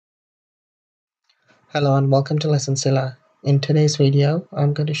Hello and welcome to LessonZilla. In today's video,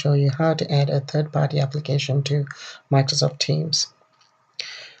 I'm going to show you how to add a third-party application to Microsoft Teams.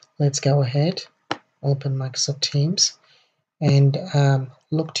 Let's go ahead, open Microsoft Teams, and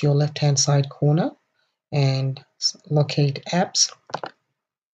look to your left-hand side corner and locate Apps.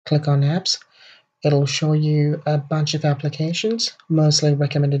 Click on Apps. It'll show you a bunch of applications, mostly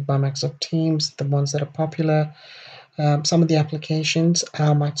recommended by Microsoft Teams, the ones that are popular. Some of the applications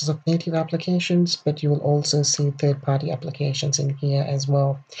are Microsoft native applications, but you will also see third-party applications in here as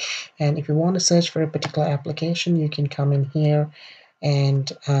well. And if you want to search for a particular application, you can come in here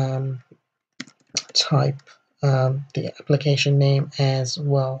and type the application name as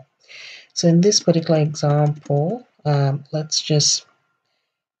well. So in this particular example, let's just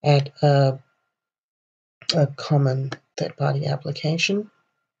add a common third-party application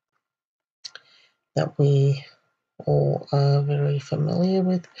that we all are very familiar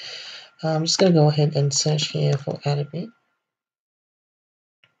with. I'm just going to go ahead and search here for Adobe.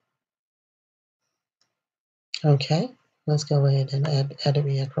 Okay, let's go ahead and add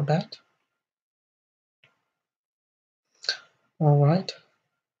Adobe Acrobat. Alright,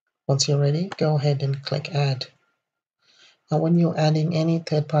 once you're ready, go ahead and click Add. Now when you're adding any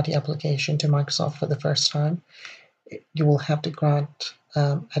third-party application to Microsoft for the first time, you will have to grant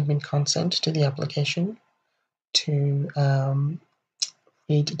admin consent to the application to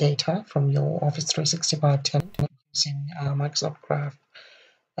read data from your Office 365 tenant using Microsoft Graph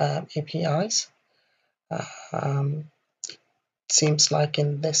APIs. Seems like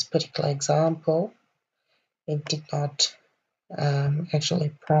in this particular example, it did not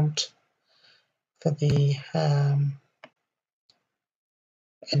actually prompt for the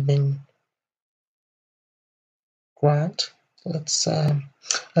admin grant. Let's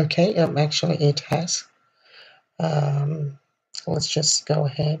okay, actually it has. Let's just go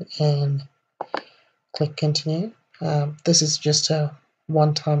ahead and click continue. This is just a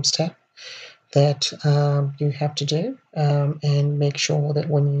one-time step that you have to do, and make sure that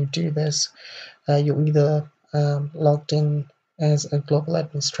when you do this, you're either logged in as a global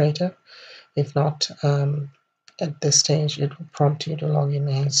administrator. If not, at this stage it will prompt you to log in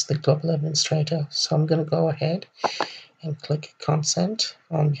as the global administrator. So I'm going to go ahead and click consent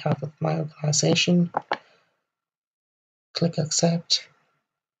on behalf of my organization. Click accept.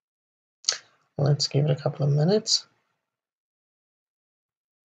 Let's give it a couple of minutes.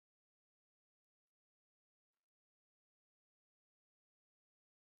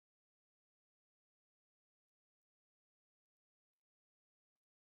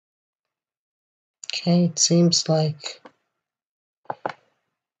 Okay, it seems like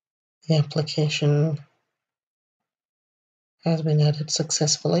the application has been added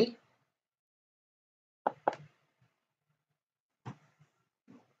successfully.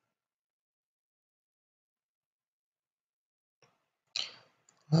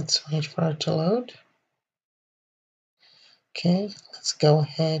 Let's wait for it to load. Okay, let's go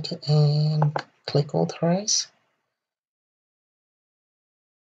ahead and click authorize.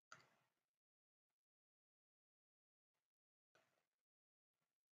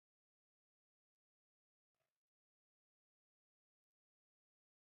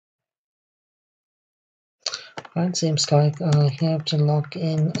 Right, seems like I have to log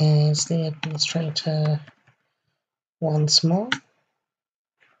in as the administrator once more.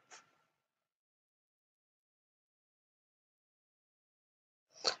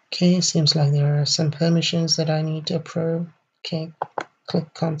 Okay, seems like there are some permissions that I need to approve. Okay,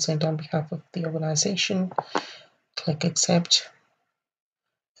 click consent on behalf of the organization. Click accept.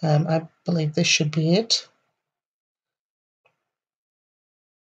 I believe this should be it.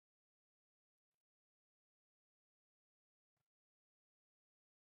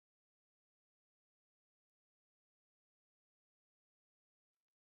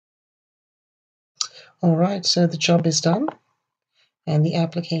 Alright, so the job is done and the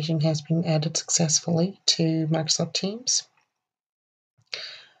application has been added successfully to Microsoft Teams.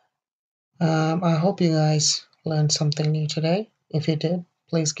 I hope you guys learned something new today. If you did,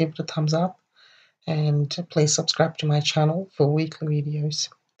 please give it a thumbs up and please subscribe to my channel for weekly videos.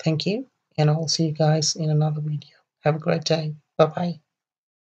 Thank you, and I'll see you guys in another video. Have a great day. Bye bye.